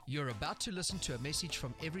You're about to listen to a message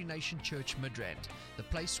from Every Nation Church Midrand, the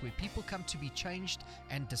place where people come to be changed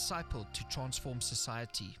and discipled to transform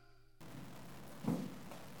society.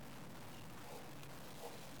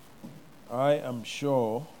 I am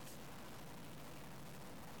sure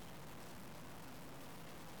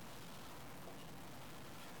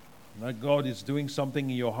that God is doing something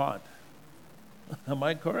in your heart. Am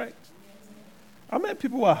I correct? How many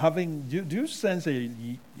people are having, do you sense a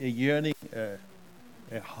yearning,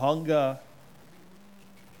 a hunger?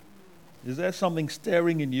 Is there something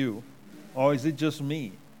stirring in you? Or is it just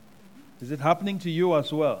me? Is it happening to you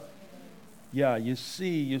as well? Yeah, you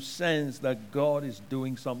sense that God is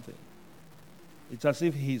doing something. It's as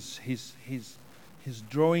if He's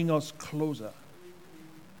drawing us closer.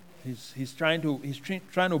 He's trying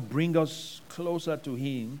to bring us closer to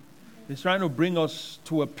Him. He's trying to bring us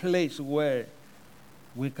to a place where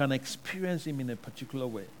we can experience Him in a particular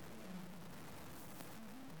way.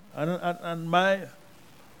 And my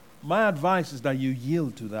advice is that you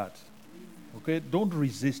yield to that. Okay? Don't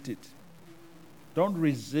resist it. Don't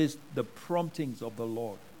resist the promptings of the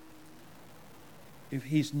Lord. If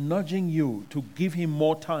He's nudging you to give Him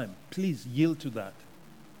more time, please yield to that.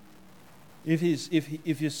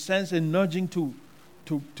 If you sense a nudging to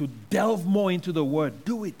delve more into the Word,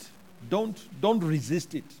 do it. Don't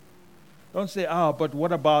resist it. Don't say, but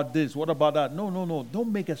what about this? What about that? No.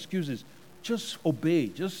 Don't make excuses. Just obey.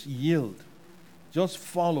 Just yield. Just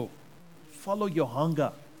follow. Follow your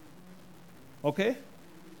hunger. Okay?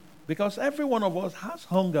 Because every one of us has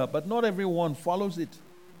hunger, but not everyone follows it.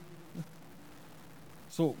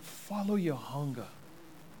 So follow your hunger.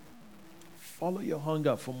 Follow your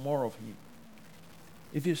hunger for more of Him.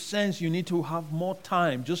 If you sense you need to have more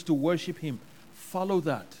time just to worship Him, follow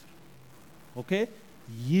that. Okay?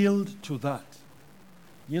 Yield to that.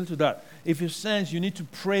 Yield to that. If you sense you need to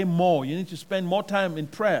pray more, you need to spend more time in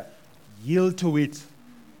prayer, yield to it.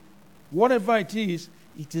 Whatever it is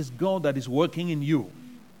God that is working in you,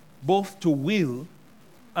 both to will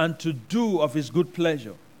and to do of His good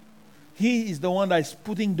pleasure. He is the one that is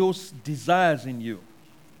putting those desires in you.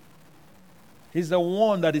 He's the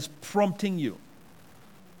one that is prompting you.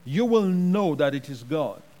 You will know that it is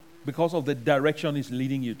God because of the direction He's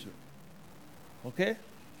leading you to. Okay?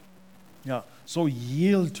 Yeah. So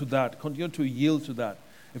yield to that. Continue to yield to that.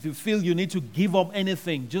 If you feel you need to give up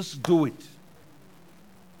anything, just do it.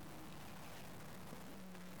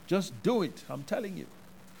 Just do it. I'm telling you.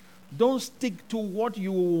 Don't stick to what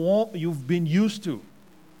you've been used to.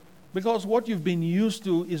 Because what you've been used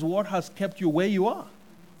to is what has kept you where you are.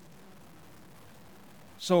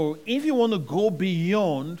 So if you want to go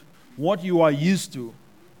beyond what you are used to,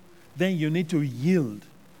 then you need to yield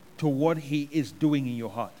to what He is doing in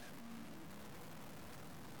your heart.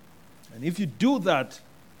 And if you do that,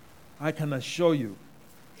 I can assure you,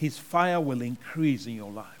 His fire will increase in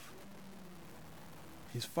your life.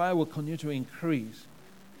 His fire will continue to increase.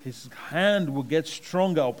 His hand will get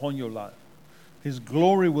stronger upon your life. His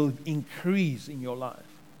glory will increase in your life.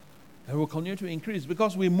 It will continue to increase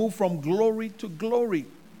because we move from glory to glory.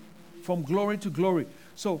 From glory to glory.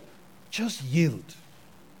 So just yield.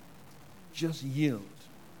 Just yield.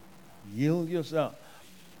 Yield yourself.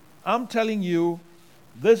 I'm telling you,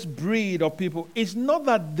 this breed of people, it's not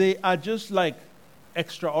that they are just like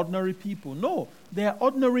extraordinary people. No, they are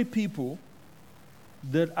ordinary people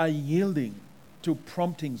that are yielding to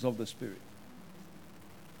promptings of the Spirit.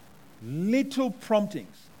 Little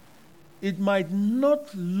promptings. It might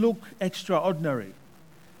not look extraordinary,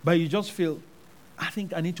 but you just feel, I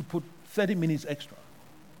think I need to put 30 minutes extra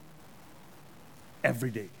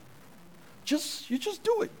every day. You just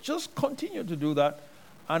do it. Just continue to do that.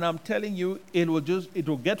 And I'm telling you, it will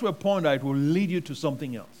get to a point that it will lead you to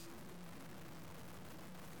something else.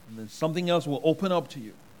 And then something else will open up to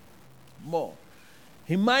you more.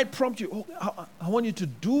 He might prompt you, I want you to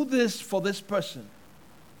do this for this person.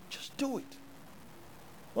 Just do it.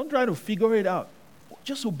 Don't try to figure it out.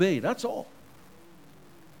 Just obey. That's all.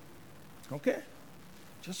 Okay?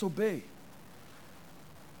 Just obey.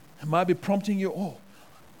 He might be prompting you,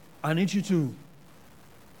 I need you to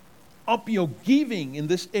up your giving in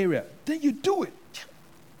this area. Then you do it.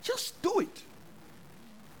 Just do it.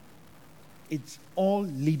 It's all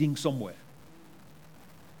leading somewhere.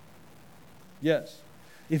 Yes.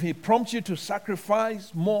 If He prompts you to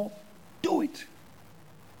sacrifice more, do it.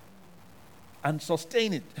 And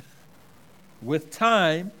sustain it. With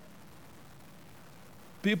time,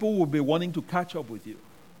 people will be wanting to catch up with you.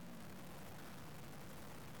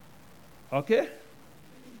 Okay?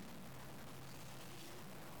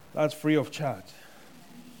 That's free of charge.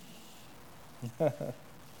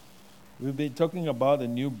 We've been talking about a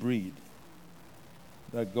new breed.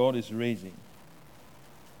 that God is raising.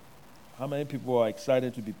 How many people are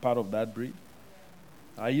excited to be part of that breed?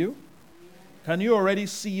 Are you? Can you already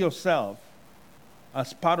see yourself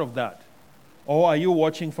as part of that? Or are you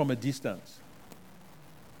watching from a distance?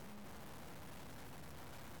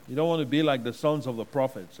 You don't want to be like the sons of the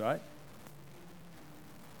prophets, right?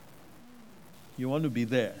 You want to be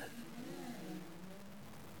there,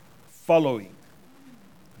 following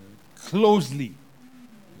closely.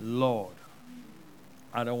 Lord,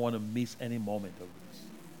 I don't want to miss any moment of this.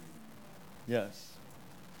 Yes.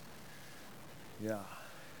 Yeah.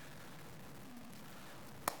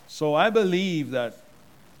 So I believe that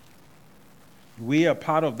we are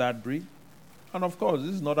part of that breed. And of course,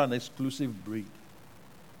 this is not an exclusive breed.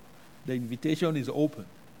 The invitation is open.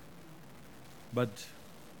 But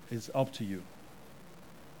it's up to you.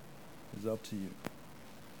 It's up to you.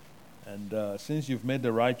 And since you've made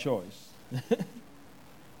the right choice,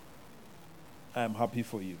 I am happy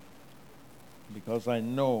for you. Because I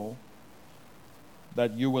know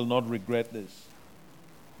that you will not regret this.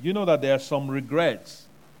 You know that there are some regrets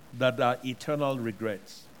that are eternal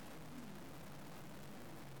regrets.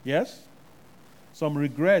 Yes? Some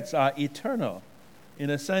regrets are eternal in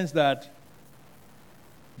a sense that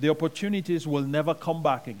the opportunities will never come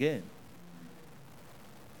back again.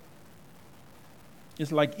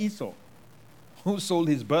 It's like Esau, who sold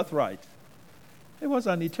his birthright. It was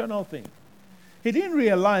an eternal thing. He didn't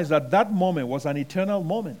realize that that moment was an eternal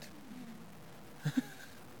moment.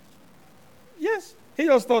 Yes, he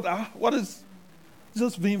just thought, what is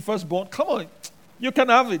just being firstborn? Come on, you can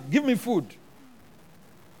have it. Give me food.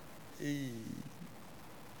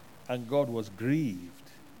 And God was grieved.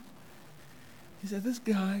 He said, this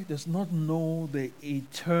guy does not know the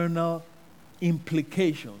eternal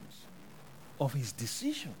implications of his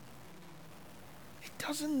decision. He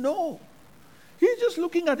doesn't know. He's just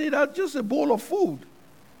looking at it as just a bowl of food.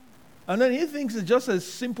 And then he thinks it's just a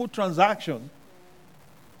simple transaction.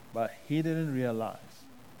 But he didn't realize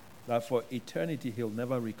that for eternity he'll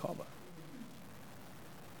never recover.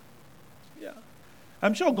 Yeah.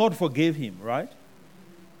 I'm sure God forgave him, right?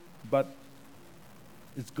 But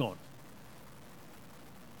it's gone.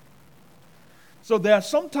 So there are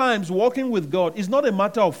sometimes walking with God is not a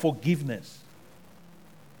matter of forgiveness.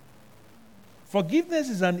 Forgiveness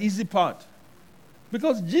is an easy part.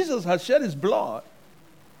 Because Jesus has shed his blood.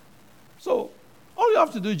 So all you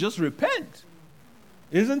have to do is just repent.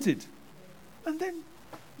 Isn't it? And then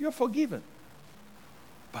you're forgiven.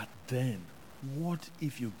 But then, what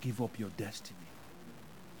if you give up your destiny?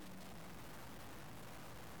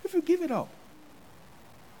 If you give it up,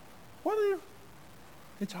 what do you?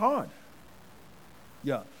 It's hard.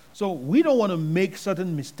 Yeah. So we don't want to make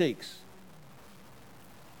certain mistakes.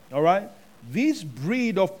 All right? This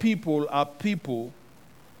breed of people are people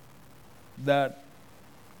that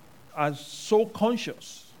are so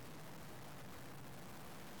conscious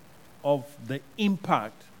of the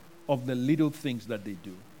impact of the little things that they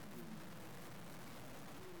do.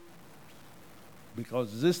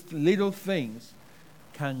 Because these little things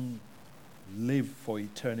can live for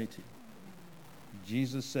eternity.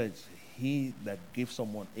 Jesus says, he that gives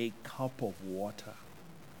someone a cup of water,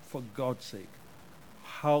 for God's sake,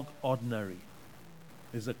 how ordinary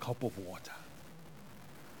is a cup of water?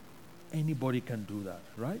 Anybody can do that,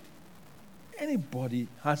 right? Anybody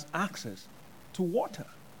has access to water.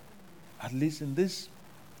 At least in this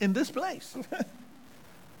place.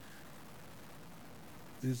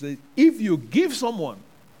 If you give someone,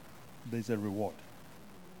 there's a reward.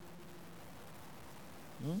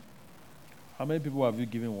 How many people have you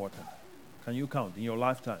given water? Can you count in your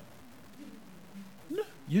lifetime? No,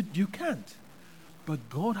 you can't. But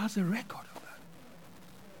God has a record of that.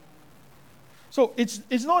 So it's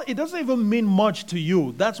not. It doesn't even mean much to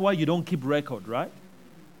you. That's why you don't keep record, right?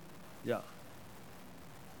 Yeah.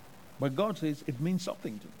 But God says it means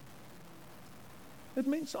something to me. It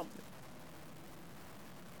means something.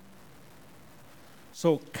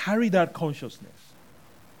 So carry that consciousness.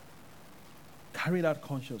 Carry that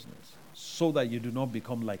consciousness so that you do not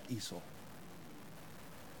become like Esau.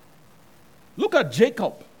 Look at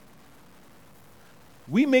Jacob.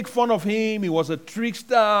 We make fun of him. He was a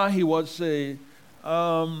trickster. He was a,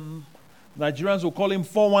 Nigerians will call him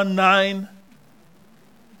 419.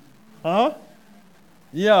 Huh?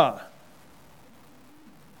 Yeah.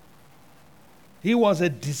 He was a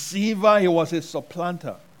deceiver. He was a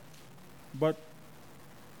supplanter. But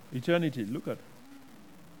eternity, look at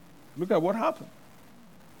what happened.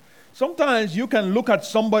 Sometimes you can look at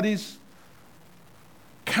somebody's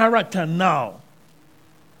character now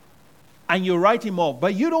and you write him off,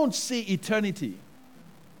 but you don't see eternity.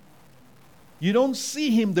 You don't see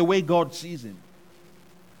him the way God sees him.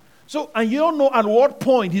 So, and you don't know at what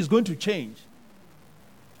point he's going to change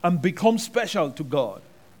and become special to God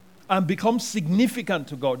and become significant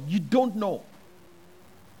to God. You don't know.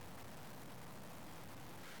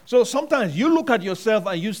 So sometimes you look at yourself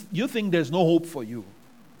and you think there's no hope for you.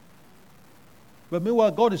 But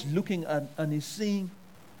meanwhile, God is looking and he's seeing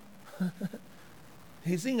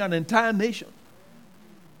he's seeing an entire nation.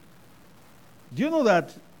 Do you know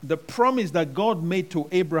that the promise that God made to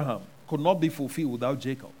Abraham could not be fulfilled without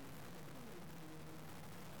Jacob?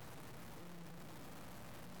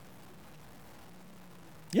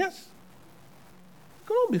 Yes. It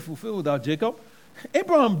could not be fulfilled without Jacob.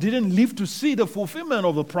 Abraham didn't live to see the fulfillment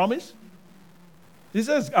of the promise. He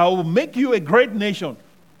says, I will make you a great nation.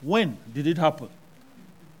 When did it happen?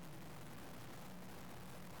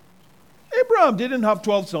 Abraham didn't have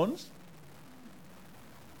 12 sons.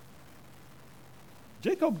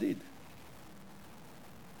 Jacob did.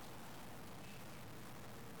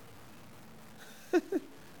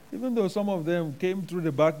 Even though some of them came through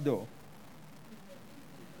the back door.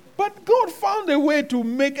 But God found a way to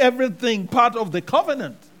make everything part of the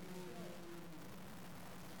covenant.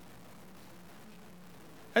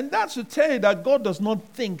 And that's to tell you that God does not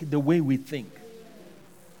think the way we think.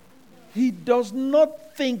 He does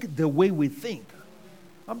not think the way we think.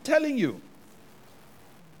 I'm telling you.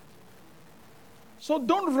 So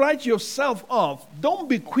don't write yourself off. Don't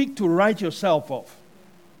be quick to write yourself off.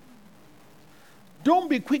 Don't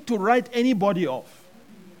be quick to write anybody off.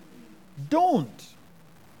 Don't.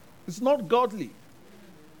 It's not godly.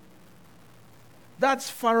 That's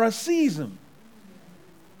Phariseeism.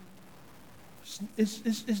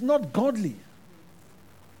 It's not godly.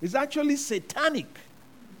 It's actually satanic.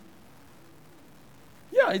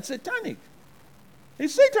 Yeah, it's satanic.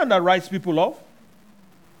 It's Satan that writes people off.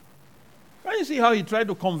 Can you see how he tried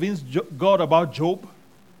to convince God about Job?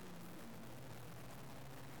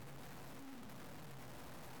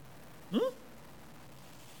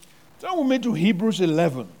 Turn with me to Hebrews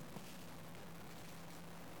 11.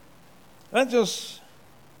 Let's just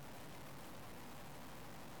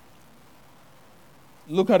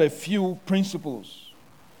look at a few principles.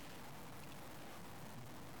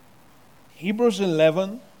 Hebrews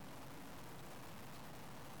 11,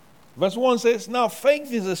 verse 1 says, now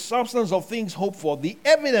faith is the substance of things hoped for, the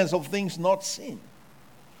evidence of things not seen.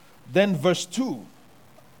 Then verse 2,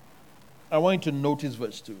 I want you to notice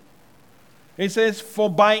verse 2. It says, for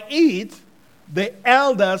by it the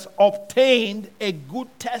elders obtained a good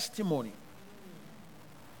testimony.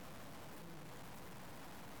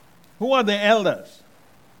 Who are the elders?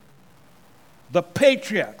 The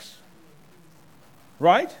patriarchs.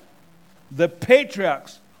 Right? The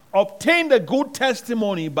patriarchs obtained a good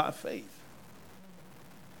testimony by faith.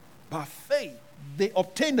 By faith, they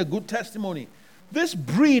obtained a good testimony. This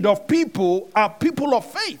breed of people are people of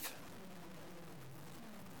faith.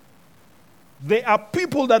 They are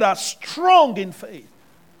people that are strong in faith.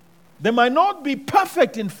 They might not be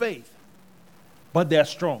perfect in faith, but they are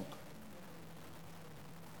strong.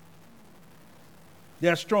 They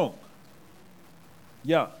are strong.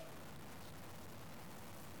 Yeah.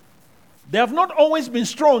 They have not always been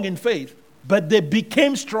strong in faith, but they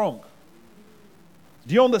became strong.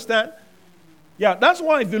 Do you understand? Yeah, that's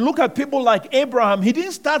why if you look at people like Abraham, he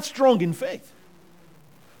didn't start strong in faith,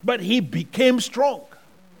 but he became strong.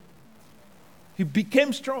 He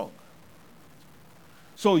became strong.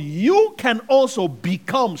 So you can also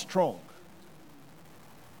become strong.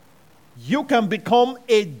 You can become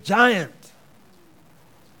a giant.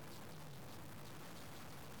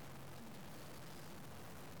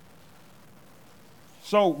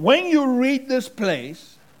 So when you read this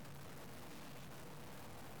place,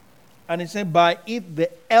 and it said, by it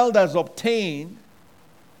the elders obtained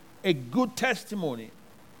a good testimony.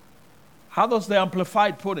 How does the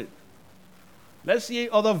Amplified put it? Let's see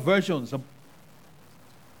other versions.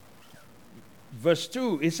 Verse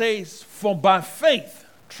 2, it says, for by faith,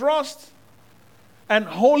 trust, and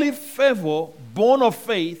holy favor, born of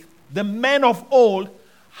faith, the men of old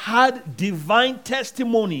had divine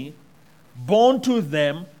testimony born to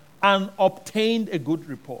them and obtained a good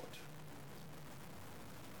report.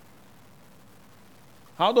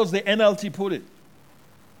 How does the NLT put it?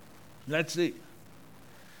 Let's see.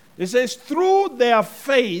 It says, through their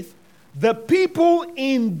faith, the people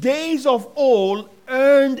in days of old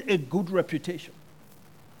earned a good reputation.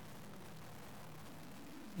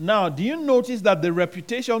 Now, do you notice that the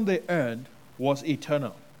reputation they earned was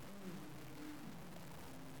eternal?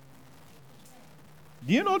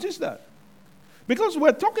 Do you notice that? Because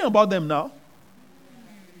we're talking about them now.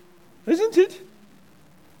 Isn't it?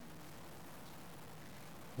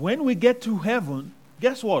 When we get to heaven,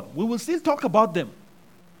 guess what? We will still talk about them.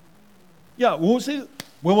 Yeah, we'll see.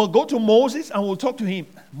 We will go to Moses and we'll talk to him.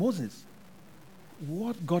 Moses,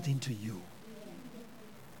 what got into you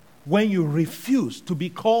when you refused to be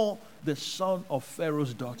called the son of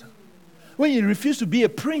Pharaoh's daughter? When you refused to be a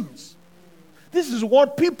prince? This is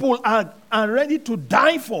what people are ready to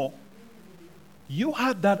die for. You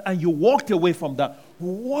had that and you walked away from that.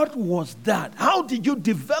 What was that? How did you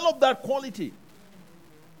develop that quality?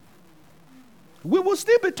 We will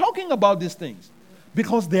still be talking about these things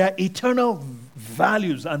because they are eternal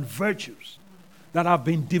values and virtues that have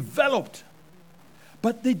been developed.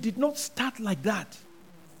 But they did not start like that.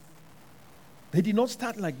 They did not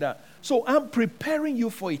start like that. So I'm preparing you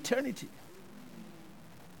for eternity.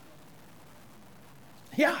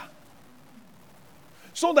 Yeah.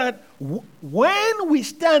 So that when we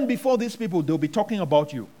stand before these people, they'll be talking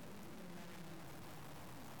about you.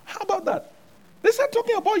 How about that? They start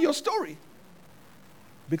talking about your story.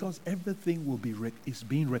 Because everything will be is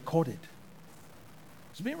being recorded.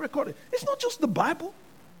 It's being recorded. It's not just the Bible.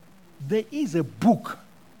 There is a book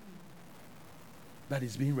that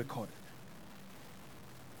is being recorded.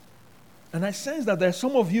 And I sense that there are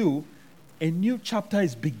some of you, a new chapter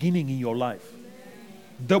is beginning in your life.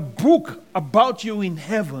 The book about you in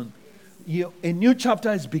heaven, a new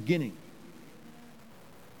chapter is beginning.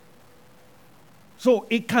 So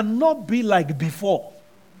it cannot be like before.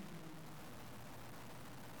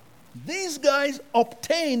 These guys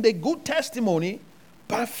obtained a good testimony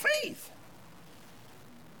by faith.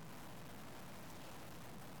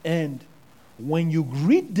 And when you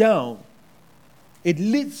read down, it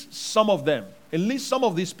lists some of them. It lists some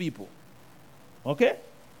of these people. Okay?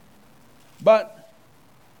 But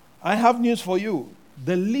I have news for you.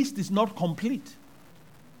 The list is not complete.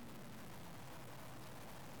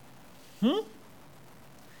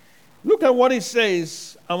 Look at what it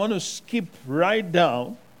says. I want to skip right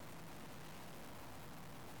down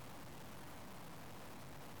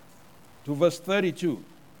to verse 32.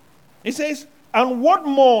 It says, "And what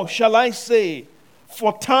more shall I say?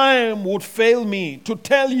 For time would fail me to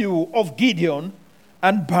tell you of Gideon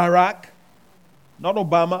and Barak," not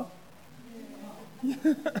Obama,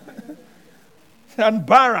 "and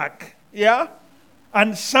Barak, yeah,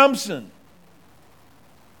 and Samson."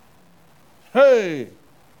 Hey,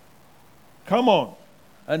 come on.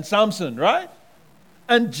 And Samson, right?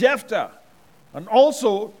 And Jephthah, and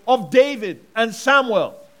also of David and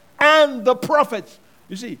Samuel and the prophets.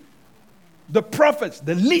 You see, the prophets,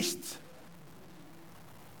 the list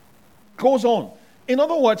goes on. In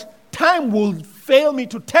other words, time will fail me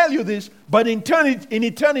to tell you this, but in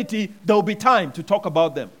eternity, there will be time to talk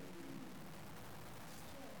about them.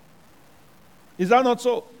 Is that not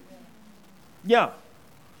so? Yeah.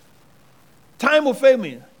 Time will fail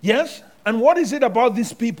me. Yes? And what is it about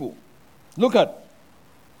these people? Look at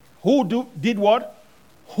who did what?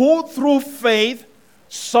 Who through faith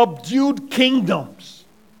subdued kingdoms.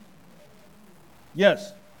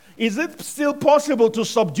 Yes. Is it still possible to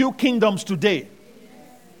subdue kingdoms today?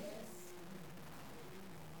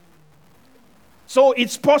 So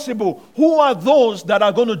it's possible. Who are those that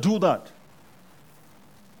are going to do that?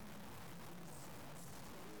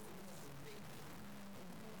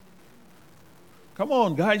 Come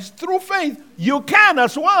on, guys. Through faith, you can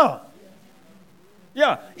as well.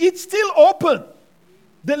 Yeah, it's still open.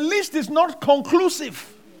 The list is not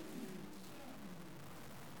conclusive.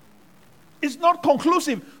 It's not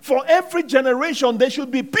conclusive. For every generation, there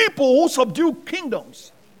should be people who subdue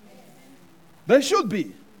kingdoms. There should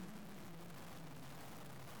be.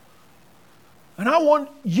 And I want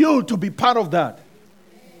you to be part of that.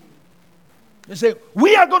 They say,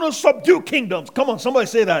 we are going to subdue kingdoms. Come on, somebody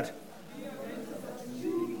say that.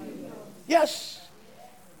 Yes.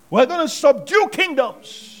 We're going to subdue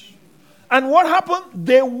kingdoms. And what happened?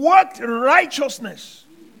 They worked righteousness.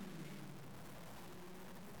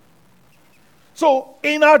 So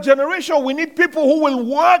in our generation, we need people who will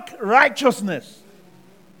work righteousness.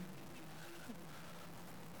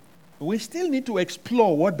 We still need to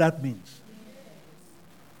explore what that means.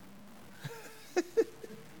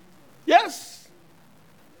 Yes.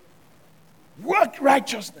 Work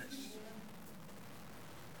righteousness.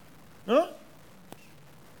 Huh?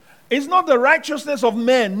 It's not the righteousness of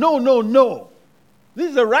men. No, no, no. This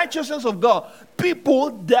is the righteousness of God.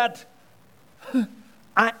 People that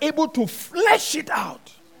are able to flesh it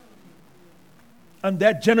out. And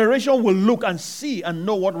their generation will look and see and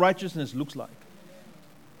know what righteousness looks like.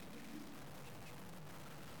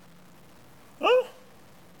 Huh?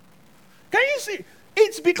 Can you see?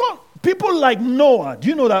 It's because people like Noah, do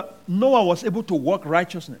you know that Noah was able to work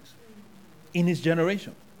righteousness in his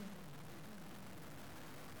generation?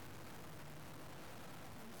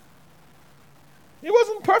 He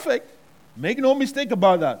wasn't perfect. Make no mistake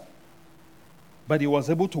about that. But he was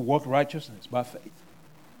able to work righteousness by faith.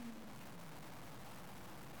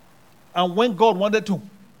 And when God wanted to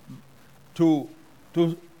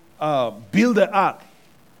build the ark,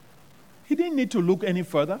 he didn't need to look any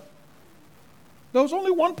further. There was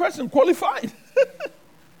only one person qualified.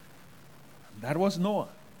 That was Noah.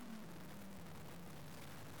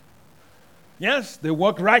 Yes, they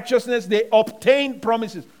worked righteousness. They obtained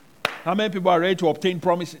promises. How many people are ready to obtain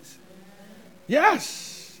promises?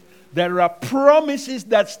 Yes. There are promises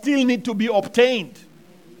that still need to be obtained.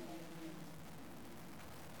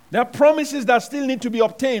 There are promises that still need to be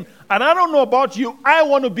obtained. And I don't know about you, I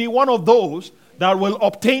want to be one of those that will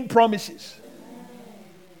obtain promises.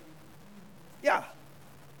 Yeah.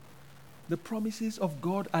 The promises of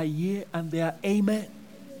God are yea and they are amen.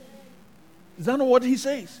 Is that not what he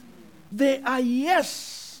says? They are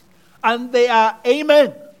yes and they are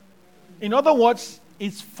amen. In other words,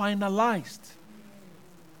 it's finalized.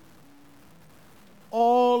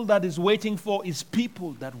 All that is waiting for is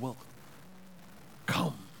people that will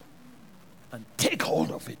come and take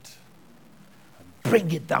hold of it and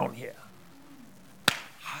bring it down here.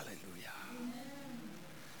 Hallelujah.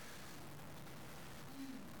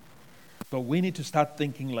 So we need to start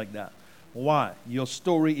thinking like that. Why? Your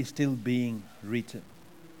story is still being written.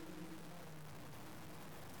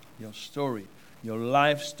 Your story, your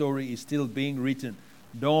life story is still being written.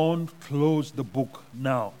 Don't close the book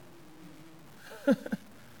now.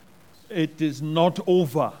 It is not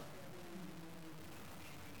over.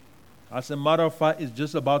 As a matter of fact, it's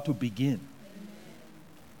just about to begin.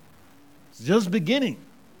 It's just beginning.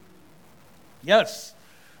 Yes,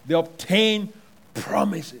 they obtained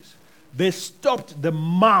promises. They stopped the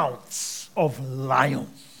mouths of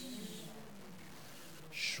lions.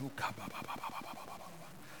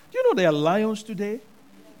 Do you know there are lions today?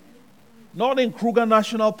 Not in Kruger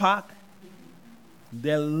National Park.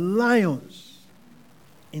 There are lions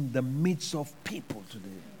in the midst of people today.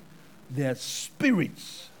 There are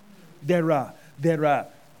spirits. There are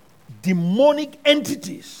demonic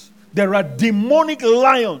entities. There are demonic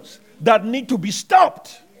lions that need to be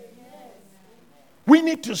stopped. We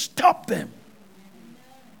need to stop them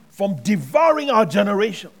from devouring our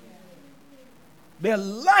generation. There are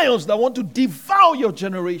lions that want to devour your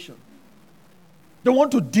generation. They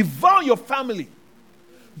want to devour your family.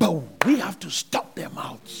 But we have to stop their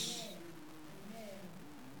mouths.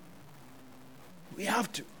 We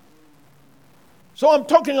have to. So I'm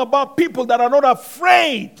talking about people that are not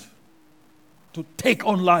afraid to take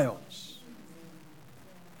on lions.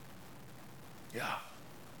 Yeah.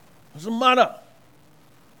 Doesn't matter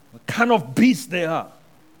what kind of beast they are.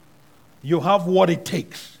 You have what it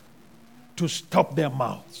takes to stop their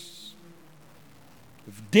mouths.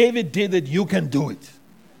 If David did it, you can do it.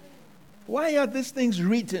 Why are these things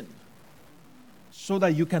written? So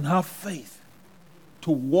that you can have faith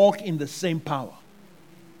to walk in the same power.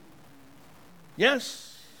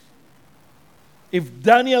 Yes. If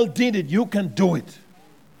Daniel did it, you can do it.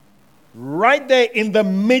 Right there in the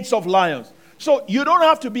midst of lions. So you don't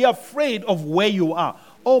have to be afraid of where you are.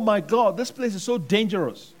 Oh my God, this place is so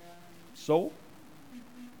dangerous. So,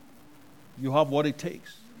 you have what it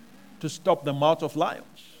takes to stop the mouth of lions.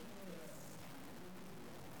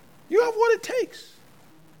 You have what it takes.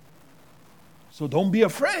 So don't be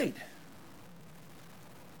afraid.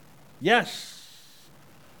 Yes.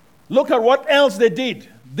 Look at what else they did.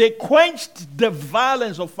 They quenched the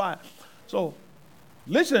violence of fire. So,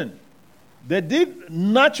 listen. They did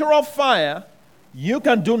natural fire. You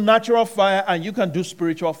can do natural fire and you can do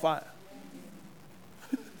spiritual fire.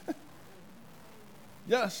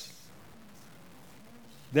 Yes.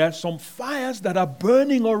 There are some fires that are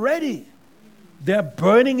burning already. They're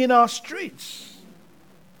burning in our streets.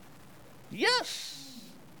 Yes.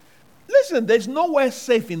 Listen, there's nowhere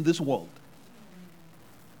safe in this world.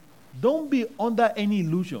 Don't be under any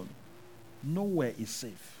illusion. Nowhere is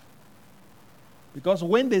safe. Because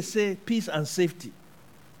when they say peace and safety,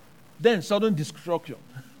 then sudden destruction.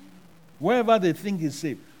 Wherever they think is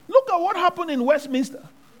safe. Look at what happened in Westminster.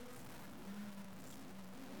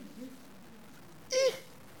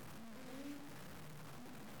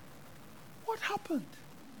 What happened?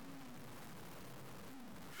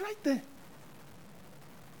 Right there.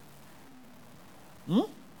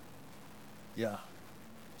 Yeah.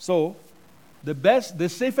 So, the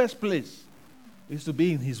safest place is to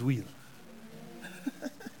be in His will.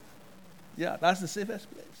 Yeah, that's the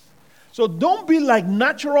safest place. So don't be like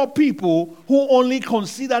natural people who only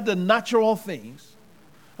consider the natural things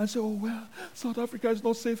and say, oh, well, South Africa is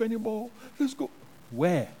not safe anymore. Let's go.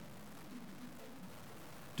 Where?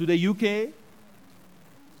 To the UK?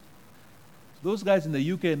 Those guys in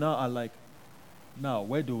the UK now are like, Now,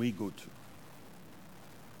 where do we go to?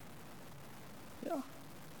 Yeah.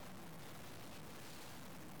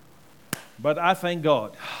 But I thank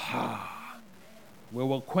God. We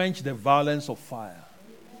will quench the violence of fire.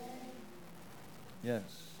 Yes.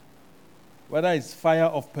 Whether it's fire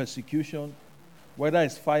of persecution, whether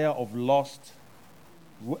it's fire of lust,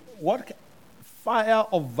 fire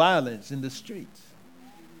of violence in the streets,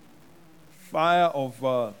 fire of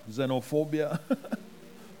xenophobia,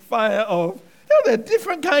 fire of, there are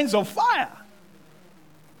different kinds of fire.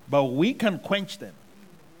 But we can quench them.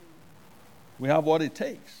 We have what it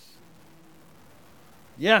takes.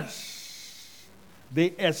 Yes. They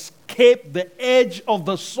escape the edge of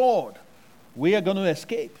the sword. We are going to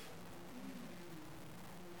escape.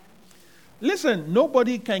 Listen,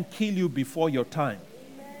 nobody can kill you before your time.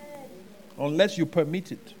 Unless you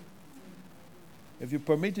permit it. If you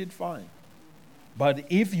permit it, fine. But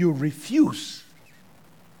if you refuse,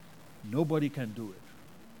 nobody can do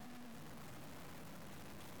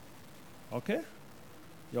it. Okay?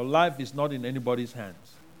 Your life is not in anybody's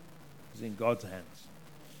hands. It's in God's hands.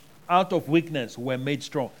 Out of weakness, we're made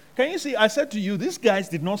strong. Can you see? I said to you, these guys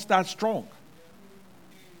did not start strong.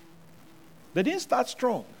 They didn't start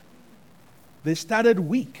strong. They started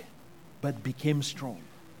weak, but became strong.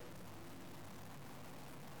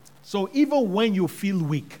 So even when you feel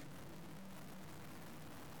weak,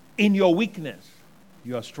 in your weakness,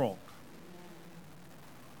 you are strong.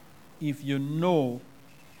 If you know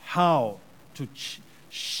how to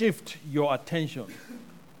shift your attention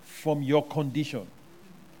from your condition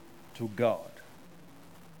to God.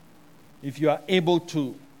 If you are able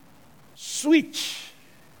to switch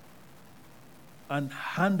and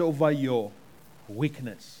hand over your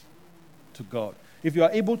weakness to God. If you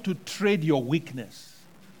are able to trade your weakness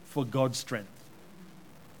for God's strength.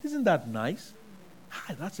 Isn't that nice?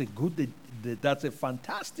 That's a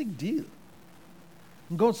fantastic deal.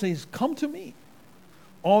 And God says, come to me,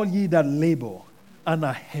 all ye that labor and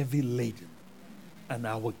are heavy laden, and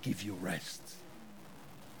I will give you rest.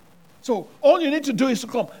 So all you need to do is to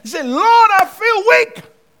come. You say, Lord, I feel weak.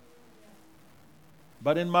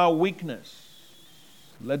 But in my weakness,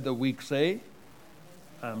 let the weak say,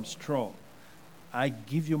 I'm strong. I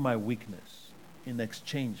give you my weakness in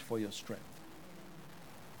exchange for your strength.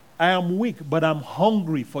 I am weak, but I'm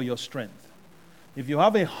hungry for your strength. If you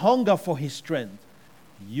have a hunger for his strength,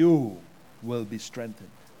 you will be strengthened.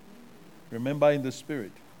 Remember in the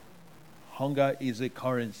spirit, hunger is a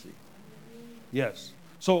currency. Yes.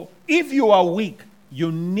 So if you are weak,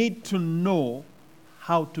 you need to know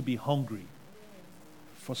how to be hungry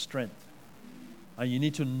for strength. And you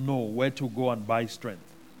need to know where to go and buy strength.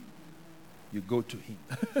 You go to him.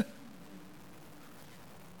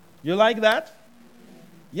 You like that?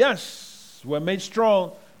 Yes. We're made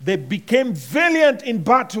strong. They became valiant in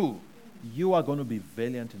battle. You are going to be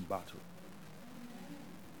valiant in battle.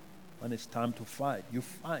 When it's time to fight, you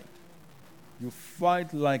fight. You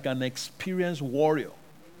fight like an experienced warrior.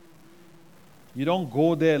 You don't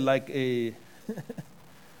go there like a,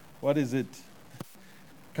 what is it?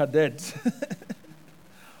 Cadet.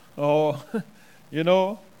 Or,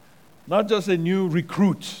 not just a new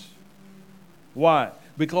recruit. Why?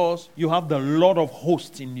 Because you have the Lord of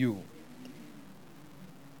hosts in you.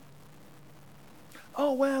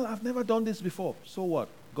 Oh, well, I've never done this before. So what?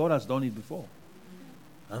 God has done it before.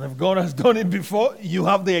 And if God has done it before, you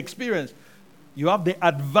have the experience. You have the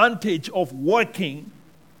advantage of working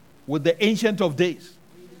with the Ancient of Days.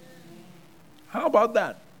 How about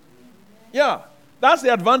that? Yeah, that's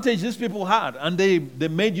the advantage these people had, and they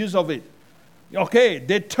made use of it. Okay,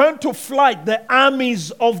 they turned to flight the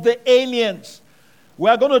armies of the aliens. We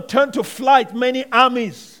are going to turn to flight many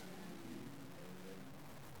armies.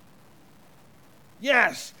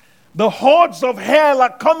 Yes, the hordes of hell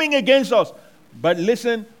are coming against us. But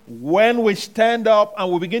listen, when we stand up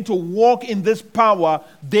and we begin to walk in this power,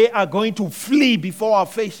 they are going to flee before our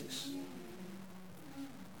faces.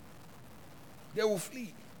 They will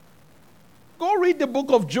flee. Go read the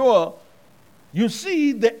book of Joel. You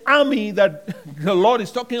see the army that the Lord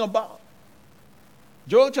is talking about.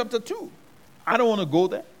 Joel chapter 2. I don't want to go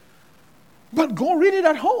there. But go read it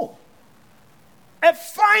at home. A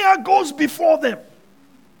fire goes before them.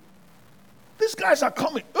 These guys are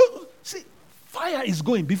coming. See, fire is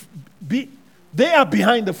going. They are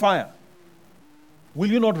behind the fire.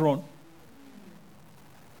 Will you not run?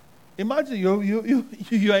 Imagine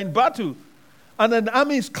you are in battle and an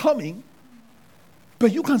army is coming,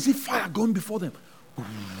 but you can see fire going before them.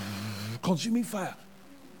 Consuming fire.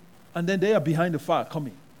 And then they are behind the fire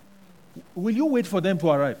coming. Will you wait for them to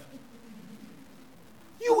arrive?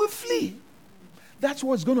 You will flee. That's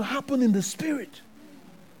what's going to happen in the spirit.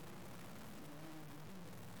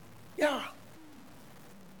 Yeah.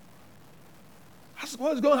 That's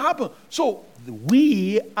what's going to happen. So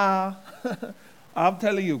we are, I'm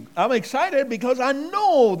telling you, I'm excited because I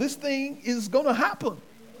know this thing is going to happen.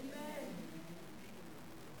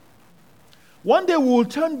 One day we will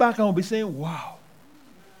turn back and we'll be saying, wow,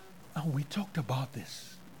 and we talked about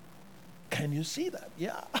this. Can you see that?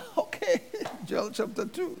 Yeah, okay. Joel chapter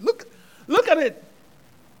 2. Look at it.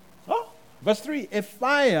 Oh, verse 3. A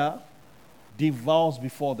fire devours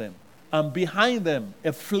before them, and behind them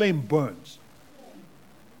a flame burns.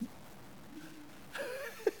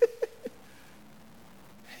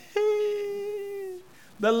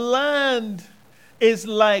 The land is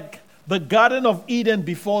like the Garden of Eden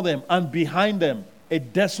before them, and behind them a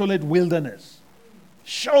desolate wilderness.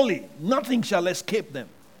 Surely nothing shall escape them.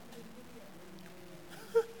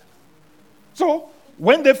 So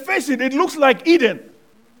when they face it, it looks like Eden.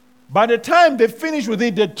 By the time they finish with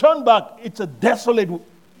it, they turn back. It's a desolate.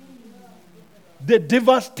 The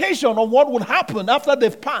devastation of what would happen after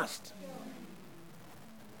they've passed.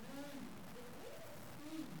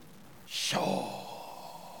 Sure.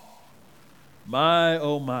 My,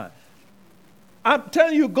 oh my. I'm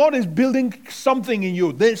telling you, God is building something in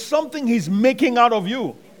you. There's something He's making out of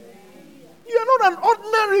you. You're not an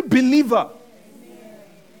ordinary believer.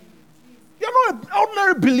 You're not an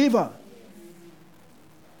ordinary believer.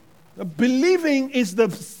 Believing is the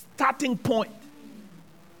starting point.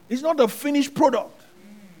 It's not the finished product.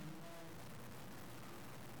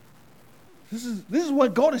 This is where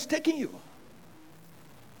God is taking you.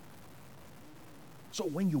 So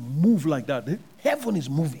when you move like that, heaven is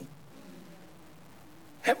moving.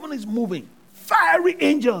 Heaven is moving. Fiery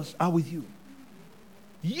angels are with you.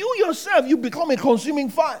 You yourself, you become a consuming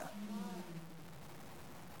fire.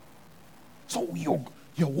 So you're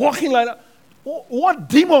walking like that. What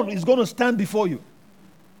demon is going to stand before you?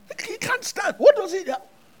 He can't stand. What does he do?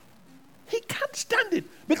 He can't stand it.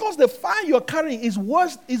 Because the fire you're carrying is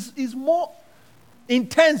worse, is more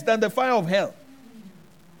intense than the fire of hell.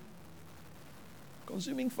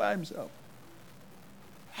 Consuming fire himself.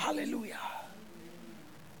 Hallelujah.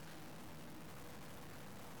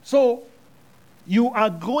 So, you are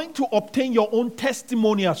going to obtain your own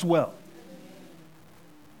testimony as well.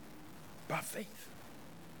 By faith.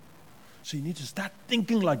 So you need to start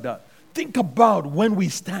thinking like that. Think about when we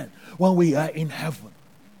stand, when we are in heaven,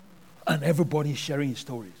 and everybody is sharing his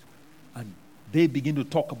stories, and they begin to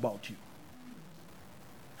talk about you.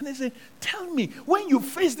 And they say, tell me, when you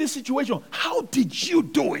face this situation, how did you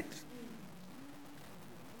do it?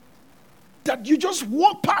 That you just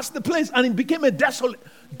walked past the place and it became a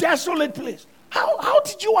desolate place. How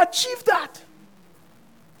did you achieve that?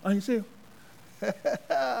 And you say,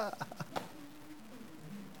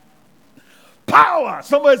 power.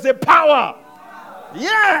 Somebody say power.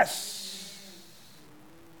 Yes.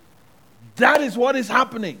 That is what is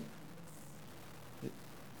happening.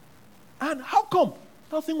 And how come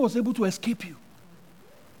nothing was able to escape you?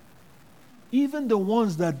 Even the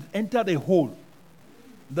ones that entered a hole,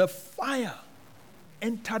 the fire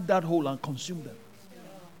entered that hole and consumed them.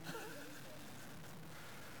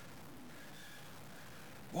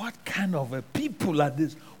 What kind of a people are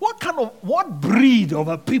this? What breed of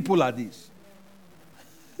a people are these?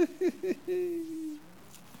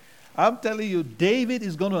 I'm telling you, David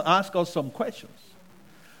is going to ask us some questions.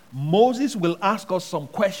 Moses will ask us some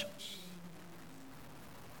questions.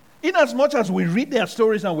 In as much as we read their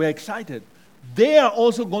stories and we're excited, they are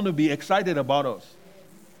also going to be excited about us.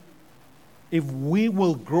 If we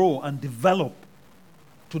will grow and develop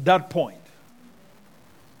to that point.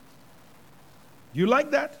 You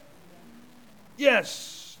like that?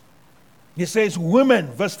 Yes. He says,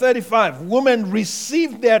 women, verse 35, women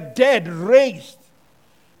received their dead raised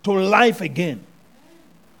to life again.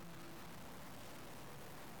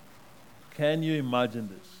 Can you imagine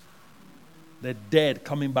this? The dead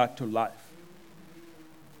coming back to life.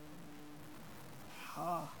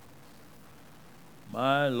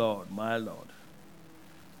 My Lord, my Lord.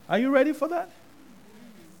 Are you ready for that?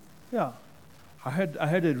 Yeah. I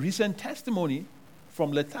heard a recent testimony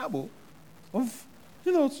from Letabo of,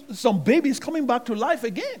 some babies coming back to life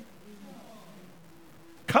again.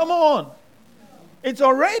 Come on. It's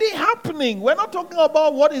already happening. We're not talking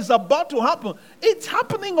about what is about to happen. It's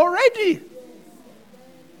happening already.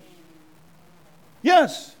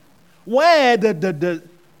 Yes. Where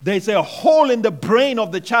there's a hole in the brain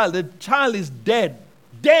of the child is dead.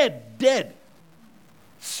 Dead.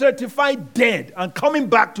 Certified dead and coming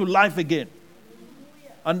back to life again.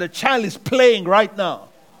 And the child is playing right now.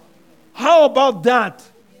 How about that?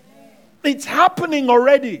 It's happening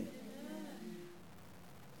already.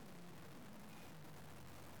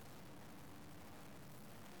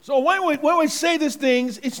 So when we say these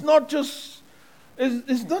things, it's not just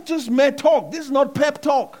mere talk. This is not pep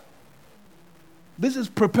talk. This is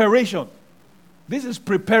preparation. This is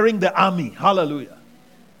preparing the army. Hallelujah.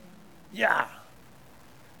 Yeah.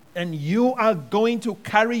 And you are going to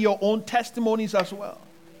carry your own testimonies as well.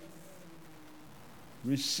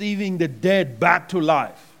 Receiving the dead back to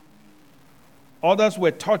life. Others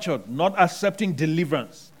were tortured, not accepting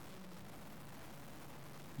deliverance,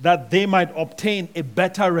 that they might obtain a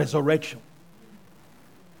better resurrection.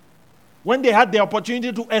 When they had the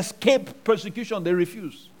opportunity to escape persecution, they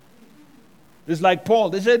refused. It's like Paul.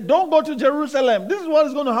 They said, don't go to Jerusalem. This is what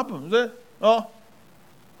is going to happen. He said, oh,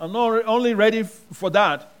 I'm not only ready for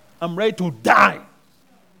that, I'm ready to die.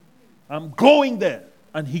 I'm going there.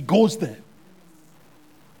 And he goes there.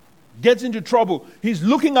 Gets into trouble. He's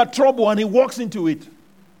looking at trouble and he walks into it.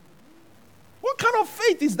 What kind of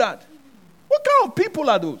faith is that? What kind of people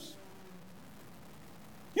are those?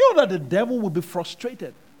 You know that the devil will be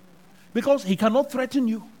frustrated because he cannot threaten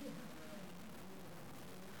you.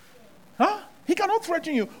 Huh? He cannot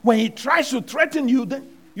threaten you. When he tries to threaten you,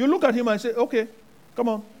 then you look at him and say, okay, come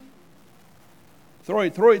on. Throw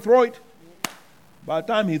it. By the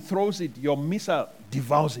time he throws it, your missile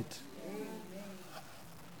devours it.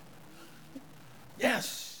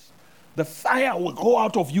 Yes. The fire will go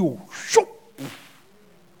out of you. Shoop. The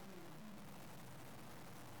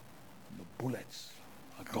bullets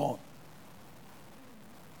are gone.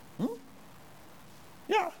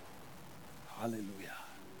 Yeah. Hallelujah.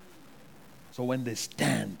 So when they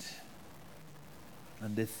stand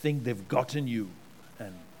and they think they've gotten you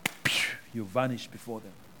and you vanish before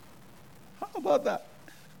them. How about that?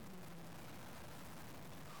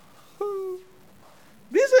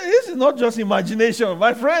 This is not just imagination,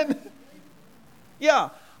 my friend. Yeah.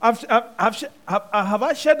 Have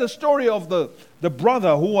I shared the story of the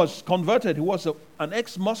brother who was converted? He was an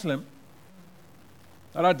ex-Muslim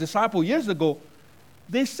that I discipled years ago.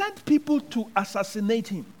 They sent people to assassinate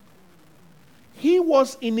him. He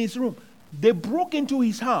was in his room. They broke into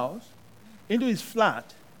his house, into his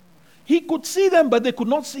flat. He could see them, but they could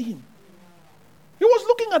not see him. He was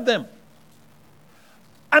looking at them.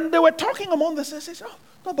 And they were talking among themselves. They said, oh,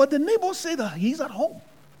 no, but the neighbors say that he's at home.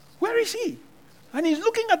 Where is he? And he's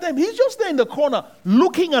looking at them. He's just there in the corner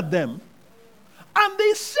looking at them. And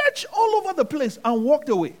they searched all over the place and walked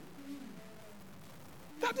away.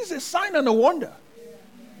 That is a sign and a wonder.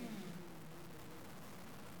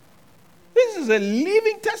 This is a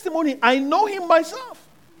living testimony. I know him myself.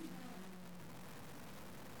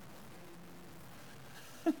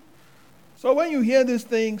 So when you hear these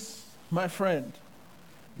things, my friend,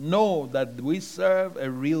 know that we serve a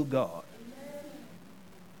real God.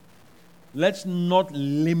 Let's not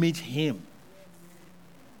limit him.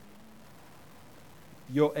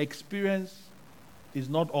 Your experience is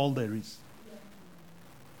not all there is.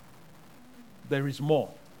 There is more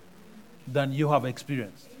than you have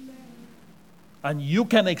experienced. And you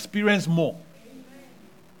can experience more.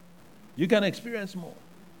 You can experience more.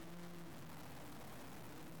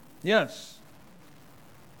 Yes.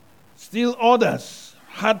 Still others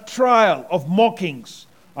had trial of mockings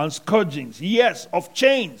and scourgings. Yes, of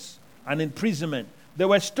chains and imprisonment. They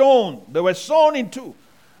were stoned. They were sawn in two.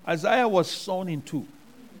 Isaiah was sawn in two.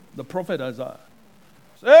 The prophet Isaiah.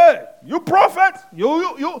 Hey, you prophet.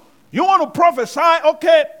 You want to prophesy?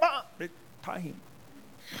 Okay. They tie him.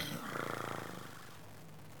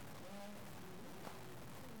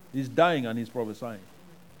 He's dying and he's prophesying.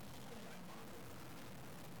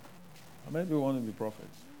 How many people want to be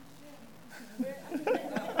prophets?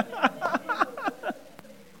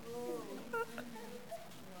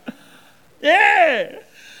 Yeah.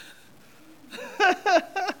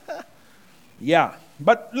 Yeah.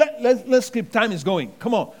 But let's keep time is going.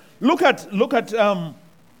 Come on. Look at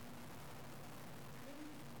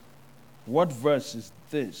what verse is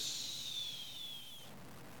this?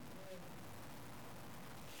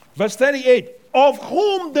 Verse 38, of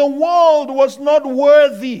whom the world was not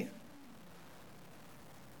worthy.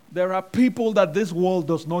 There are people that this world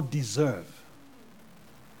does not deserve.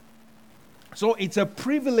 So it's a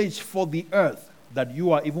privilege for the earth that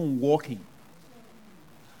you are even walking.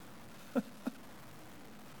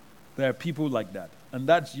 There are people like that, and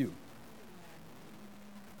that's you.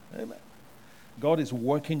 Amen. God is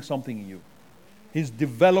working something in you. He's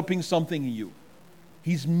developing something in you.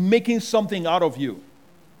 He's making something out of you.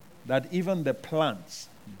 That even the plants,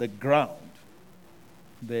 the ground,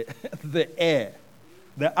 the air,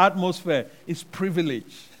 the atmosphere is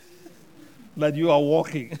privilege that you are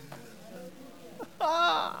walking.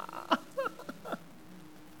 I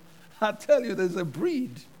tell you, there's a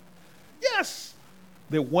breed. Yes,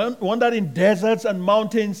 They wandered in deserts and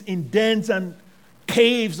mountains, in dens and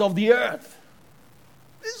caves of the earth.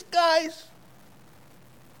 These guys.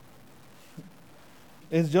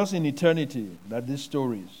 It's just in eternity that these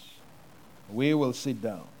stories, we will sit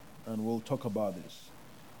down and we'll talk about this.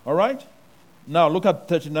 All right? Now look at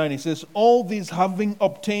 39. It says, all these having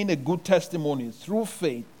obtained a good testimony through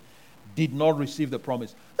faith did not receive the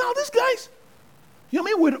promise. Now these guys, you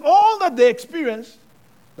mean with all that they experienced,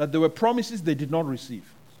 that there were promises they did not receive.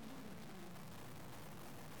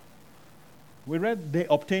 We read they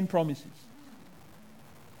obtained promises.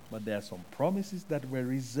 But there are some promises that were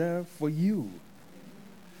reserved for you.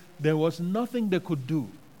 There was nothing they could do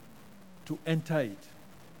to enter it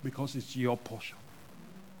because it's your portion.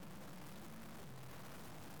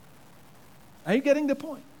 Are you getting the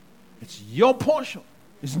point? It's your portion.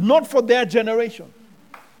 It's not for their generation.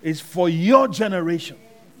 It's for your generation.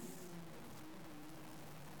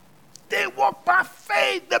 They walked by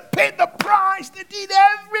faith. They paid the price. They did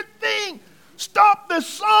everything. Stopped the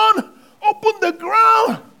sun. Opened the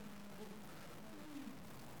ground.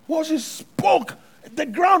 Moses spoke. The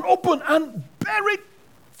ground opened and buried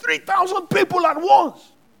 3,000 people at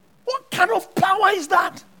once. What kind of power is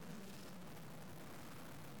that?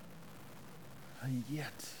 And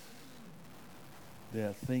yet, there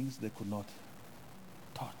are things they could not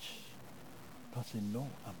touch. God said, no,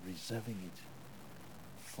 I'm reserving it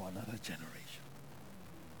for another generation.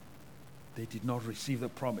 They did not receive the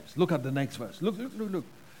promise. Look at the next verse. Look.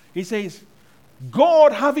 He says,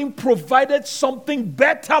 God having provided something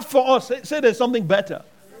better for us. Say there's something better.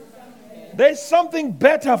 There's something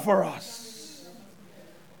better for us.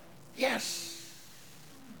 Yes.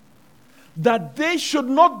 That they should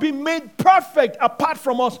not be made perfect apart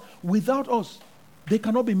from us. Without us, they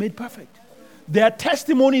cannot be made perfect. Their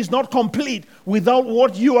testimony is not complete without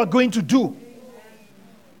what you are going to do.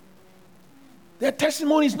 Their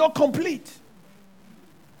testimony is not complete.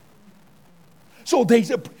 So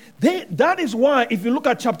that is why, if you look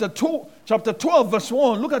at chapter 12, verse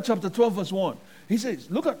 1, look at chapter 12, verse 1. He says,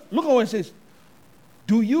 look at what it says.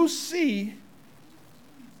 Do you see?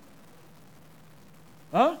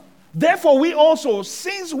 Therefore we also,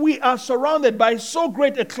 since we are surrounded by so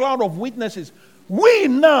great a cloud of witnesses, we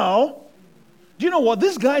now, do you know what?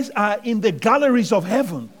 These guys are in the galleries of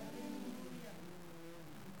heaven.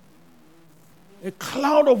 A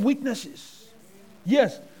cloud of witnesses.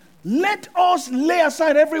 Yes. Let us lay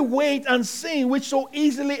aside every weight and sin which so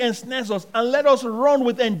easily ensnares us, and let us run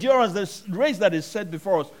with endurance the race that is set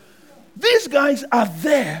before us. These guys are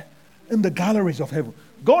there in the galleries of heaven.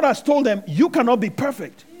 God has told them, you cannot be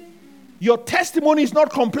perfect. Your testimony is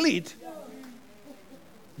not complete.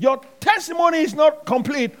 Your testimony is not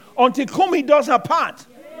complete until Kumi does her part.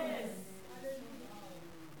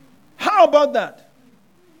 How about that?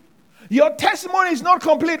 Your testimony is not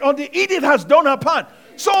complete until Edith has done her part.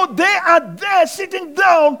 So they are there sitting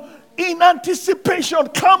down in anticipation.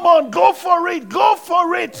 Come on, go for it. Go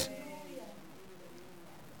for it.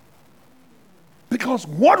 Because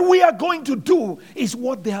what we are going to do is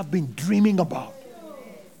what they have been dreaming about.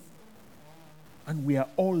 And we are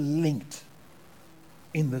all linked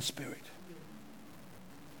in the Spirit.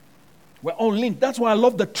 We're all linked. That's why I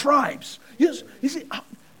love the tribes. Yes, you see,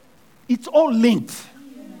 it's all linked.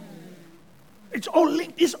 It's all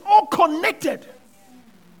linked. It's all connected.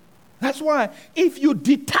 That's why if you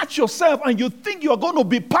detach yourself and you think you are going to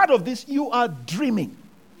be part of this, you are dreaming.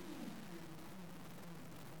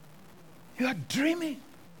 You are dreaming.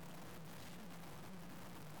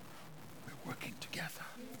 We're working together.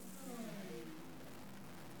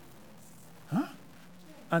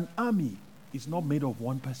 An army is not made of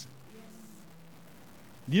one person.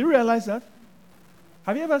 Do you realize that?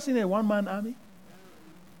 Have you ever seen a one-man army?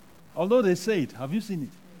 Although they say it, have you seen it?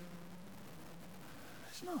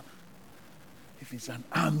 It's not. If it's an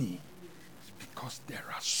army, it's because there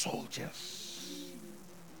are soldiers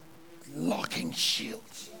locking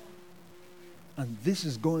shields. And this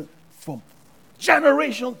is going from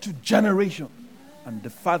generation to generation. And the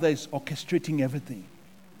Father is orchestrating everything.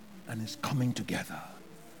 And it's coming together.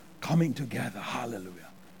 Coming together. Hallelujah.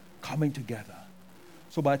 Coming together.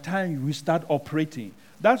 So by the time we start operating,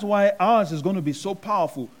 that's why ours is going to be so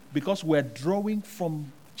powerful, because we're drawing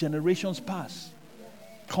from generations past.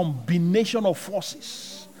 Combination of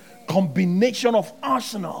forces, combination of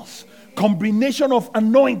arsenals, combination of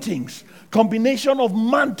anointings, combination of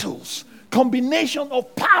mantles, combination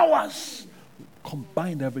of powers.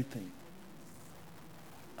 Combine everything.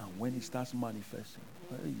 And when it starts manifesting,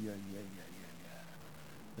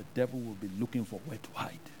 the devil will be looking for where to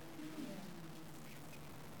hide.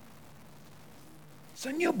 It's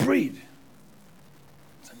a new breed.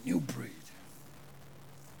 It's a new breed.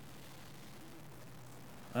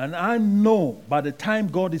 And I know by the time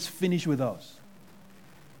God is finished with us,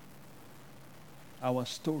 our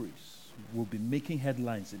stories will be making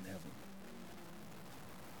headlines in heaven.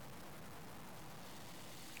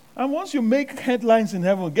 And once you make headlines in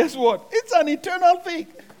heaven, guess what? It's an eternal thing.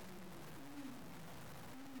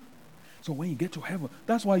 So when you get to heaven,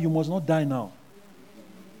 that's why you must not die now.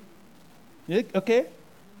 Okay?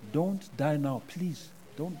 Don't die now. Please,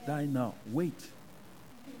 don't die now. Wait.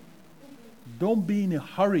 Don't be in a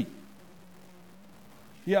hurry.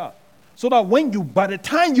 Yeah. So that by the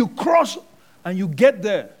time you cross and you get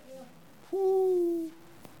there,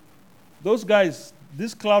 those guys,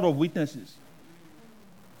 this cloud of witnesses,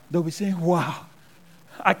 they'll be saying, wow,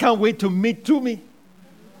 I can't wait to meet Tumi.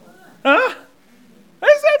 Huh? They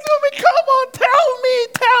said to me, come on, tell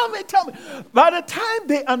me. By the time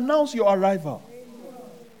they announce your arrival,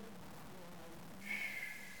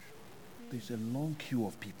 there's a long queue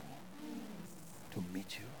of people to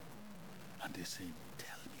meet you. And they say,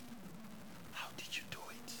 tell me, how did you do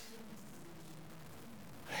it?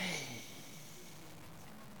 Hey.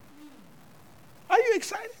 Are you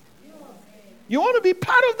excited? You want to be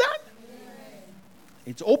part of that?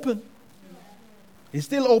 It's open. It's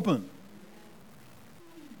still open.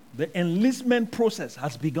 The enlistment process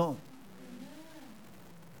has begun.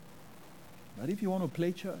 But if you want to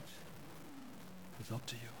play church, it's up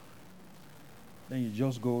to you. Then you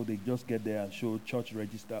just go, they just get there and show church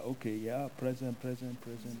register. Okay, yeah, present.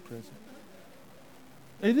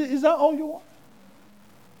 Is that all you want?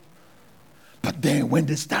 But then when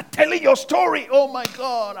they start telling your story, oh my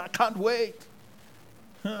God, I can't wait.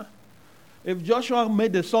 Huh? If Joshua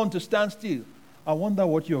made the sun to stand still, I wonder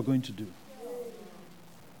what you are going to do.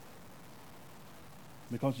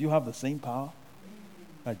 Because you have the same power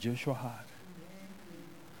that Joshua had.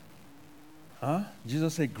 Huh?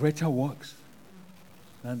 Jesus said, greater works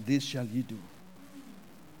than this shall you do.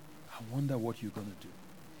 I wonder what you're going to do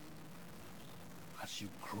as you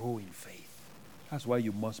grow in faith. That's why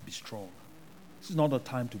you must be strong. This is not a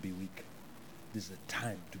time to be weak. This is a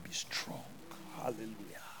time to be strong. Hallelujah.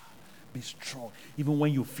 Be strong. Even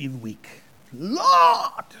when you feel weak.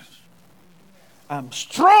 Lord, I'm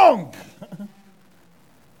strong.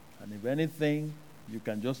 And if anything, you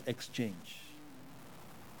can just exchange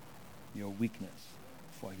your weakness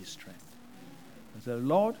for his strength. And say,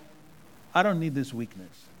 Lord, I don't need this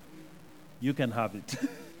weakness. You can have it.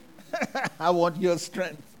 I want your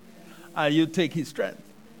strength. And you take his strength.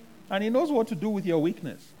 And he knows what to do with your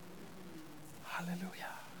weakness. Hallelujah.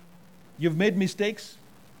 You've made mistakes?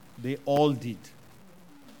 They all did.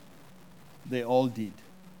 They all did.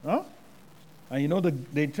 Huh? And you know the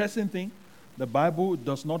interesting thing? The Bible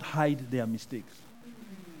does not hide their mistakes.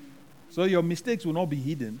 So your mistakes will not be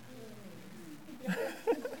hidden.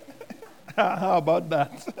 How about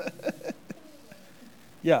that?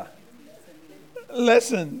 Yeah.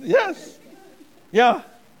 Lesson. Yes. Yeah.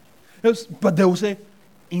 But they will say,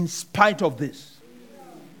 in spite of this,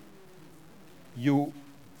 you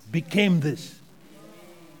became this.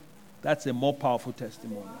 That's a more powerful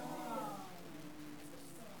testimony.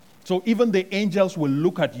 So even the angels will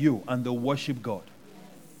look at you and they'll worship God.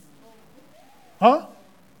 Huh?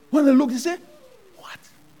 When they look, they say, what?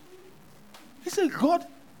 They say, God,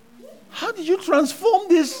 how did you transform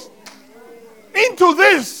this into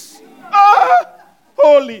this?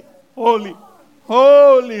 Holy, holy,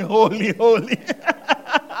 holy, holy, holy.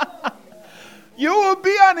 You will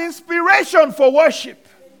be an inspiration for worship.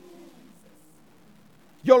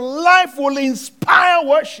 Your life will inspire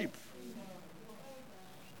worship.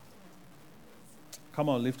 Come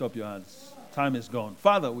on, lift up your hands. Time is gone.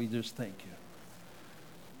 Father, we just thank you.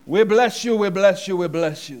 We bless you, we bless you, we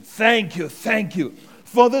bless you. Thank you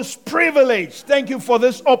for this privilege. Thank you for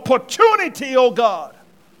this opportunity, oh God.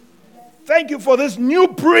 Thank you for this new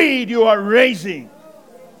breed you are raising.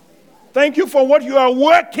 Thank you for what you are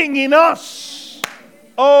working in us.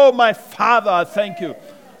 Oh, my Father, I thank you.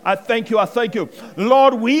 I thank you.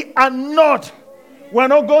 Lord, we're not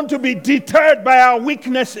going to be deterred by our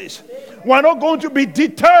weaknesses. We're not going to be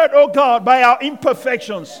deterred, oh God, by our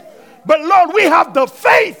imperfections. But Lord, we have the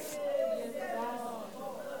faith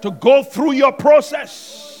to go through your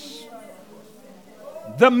process.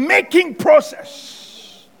 The making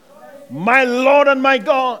process. My Lord and my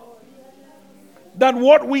God. That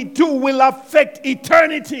what we do will affect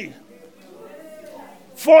eternity.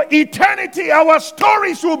 For eternity, our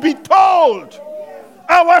stories will be told.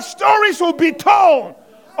 Our stories will be told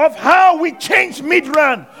of how we changed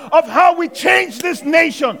Midrand, of how we changed this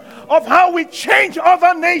nation, of how we change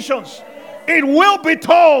other nations. It will be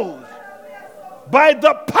told by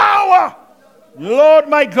the power, Lord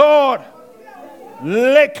my God.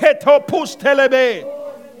 Leketo pustelebe,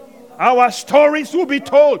 Our stories will be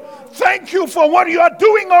told. Thank you for what you are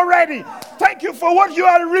doing already. Thank you for what you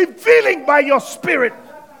are revealing by your Spirit.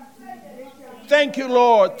 Thank you,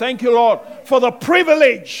 Lord. Thank you, Lord, for the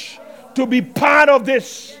privilege to be part of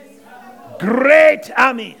this great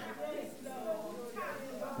army.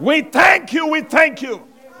 We thank you. We thank you.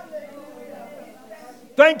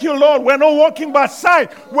 Thank you, Lord. We're not walking by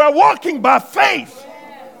sight. We're walking by faith.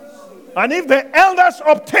 And if the elders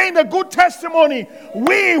obtain a good testimony,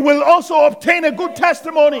 we will also obtain a good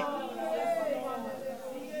testimony.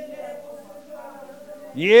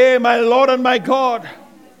 Yeah, my Lord and my God.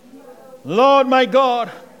 Lord, my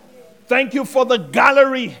God, thank you for the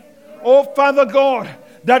gallery, oh Father God,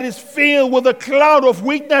 that is filled with a cloud of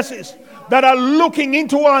witnesses that are looking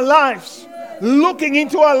into our lives,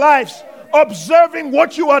 observing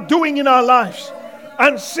what you are doing in our lives,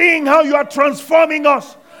 and seeing how you are transforming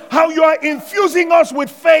us, how you are infusing us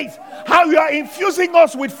with faith, how you are infusing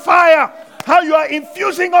us with fire, how you are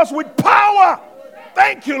infusing us with power.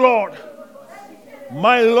 Thank you, Lord.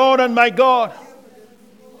 My Lord and my God,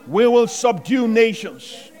 we will subdue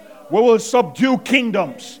nations. We will subdue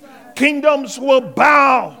kingdoms. Kingdoms will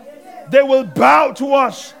bow. They will bow to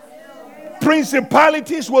us.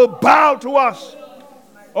 Principalities will bow to us.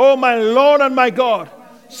 Oh, my Lord and my God,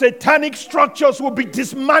 satanic structures will be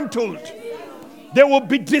dismantled. They will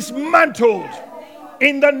be dismantled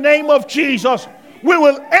in the name of Jesus. We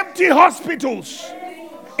will empty hospitals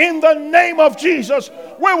in the name of Jesus.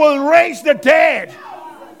 We will raise the dead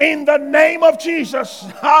in the name of Jesus.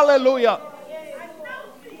 Hallelujah.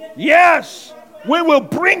 Yes, we will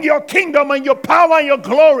bring your kingdom and your power and your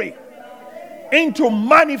glory into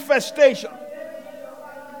manifestation.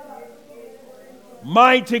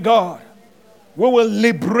 Mighty God, we will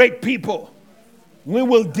liberate people. We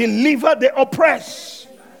will deliver the oppressed.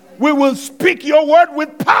 We will speak your word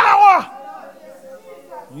with power.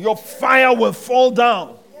 Your fire will fall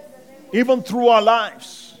down even through our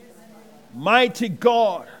lives. Mighty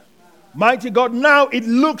God, now it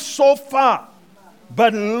looks so far,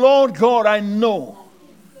 but Lord God, I know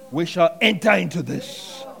we shall enter into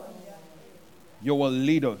this. You will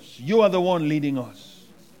lead us. You are the one leading us.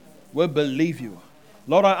 We believe you.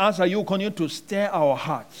 Lord, I ask that you continue to stir our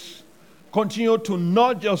hearts. Continue to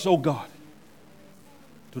nudge us, oh God,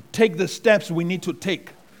 to take the steps we need to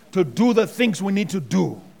take, to do the things we need to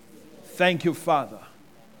do. Thank you, Father.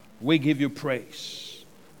 We give you praise.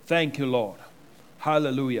 Thank you, Lord.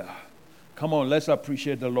 Hallelujah. Come on, let's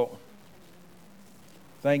appreciate the Lord.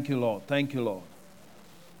 Thank you, Lord. Thank you, Lord.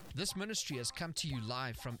 This ministry has come to you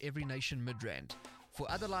live from Every Nation Midrand. For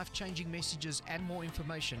other life-changing messages and more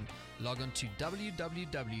information, log on to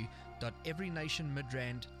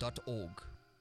www.everynationmidrand.org.